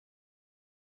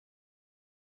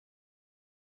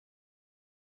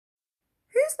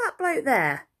Who's that bloke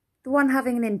there? The one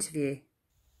having an interview?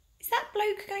 Is that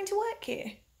bloke going to work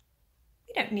here?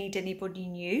 We don't need anybody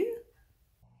new.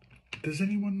 Does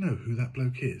anyone know who that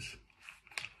bloke is?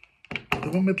 The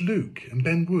one with Luke and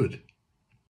Ben Wood.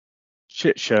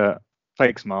 Shit shirt,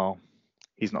 fake smile.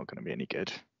 He's not going to be any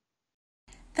good.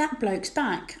 That bloke's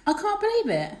back. I can't believe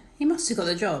it. He must have got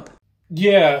the job.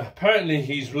 Yeah, apparently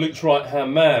he's Luke's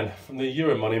right-hand man from the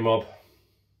Euromoney mob.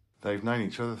 They've known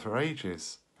each other for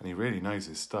ages, and he really knows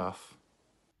his stuff.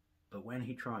 But when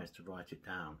he tries to write it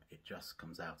down, it just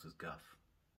comes out as guff.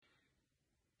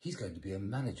 He's going to be a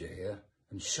manager here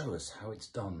and show us how it's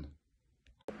done.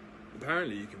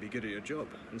 Apparently you can be good at your job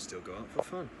and still go out for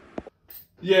fun.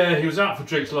 Yeah, he was out for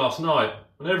drinks last night,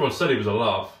 and everyone said he was a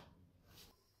laugh.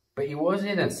 But he was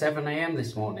in at 7 AM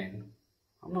this morning.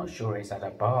 I'm not sure he's had a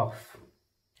bath.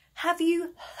 Have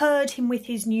you heard him with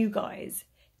his new guys?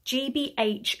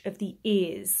 GBH of the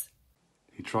ears.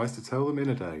 He tries to tell them in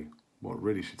a day what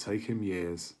really should take him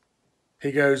years.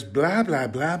 He goes blah, blah,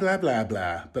 blah, blah, blah,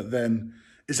 blah, but then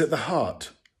is at the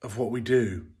heart of what we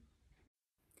do.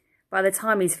 By the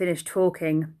time he's finished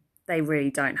talking, they really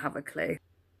don't have a clue.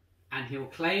 And he'll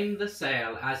claim the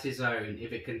sale as his own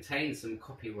if it contains some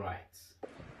copyrights.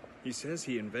 He says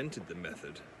he invented the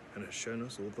method and has shown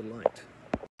us all the light.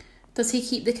 Does he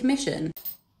keep the commission?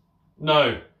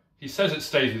 No, he says it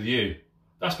stays with you.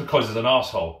 That's because he's an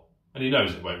arsehole, and he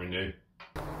knows it won't renew.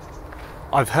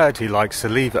 I've heard he likes to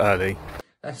leave early.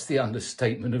 That's the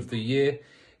understatement of the year.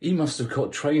 He must have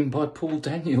got trained by Paul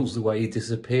Daniels the way he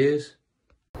disappears.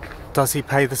 Does he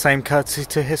pay the same courtesy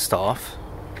to his staff?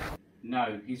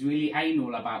 No, he's really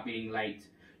anal about being late.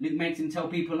 Luke makes him tell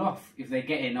people off if they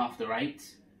get in after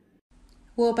 8.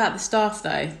 What about the staff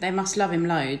though? They must love him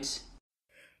loads.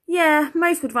 Yeah,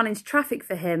 most would run into traffic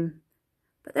for him.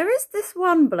 But there is this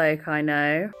one bloke I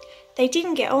know. They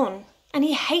didn't get on, and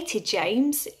he hated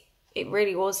James. It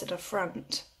really was an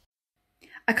affront.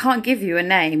 I can't give you a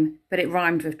name, but it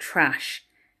rhymed with trash,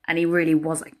 and he really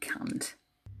was a cunt.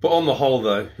 But on the whole,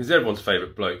 though, he's everyone's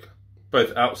favourite bloke,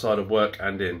 both outside of work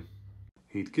and in.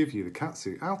 He'd give you the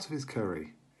catsuit out of his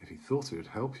curry if he thought it would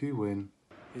help you win.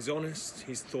 He's honest,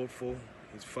 he's thoughtful,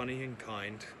 he's funny and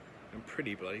kind, and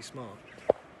pretty bloody smart.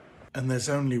 And there's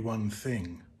only one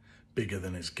thing bigger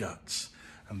than his guts,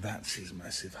 and that's his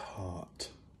massive heart.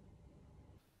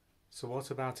 So what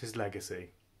about his legacy?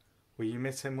 Will you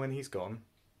miss him when he's gone?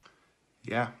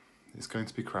 Yeah, it's going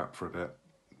to be crap for a bit,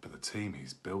 but the team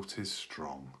he's built is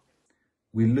strong.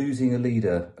 We're losing a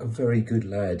leader, a very good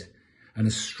lad, and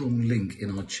a strong link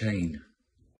in our chain.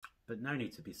 But no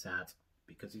need to be sad,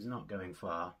 because he's not going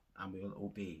far, and we'll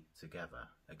all be together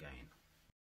again.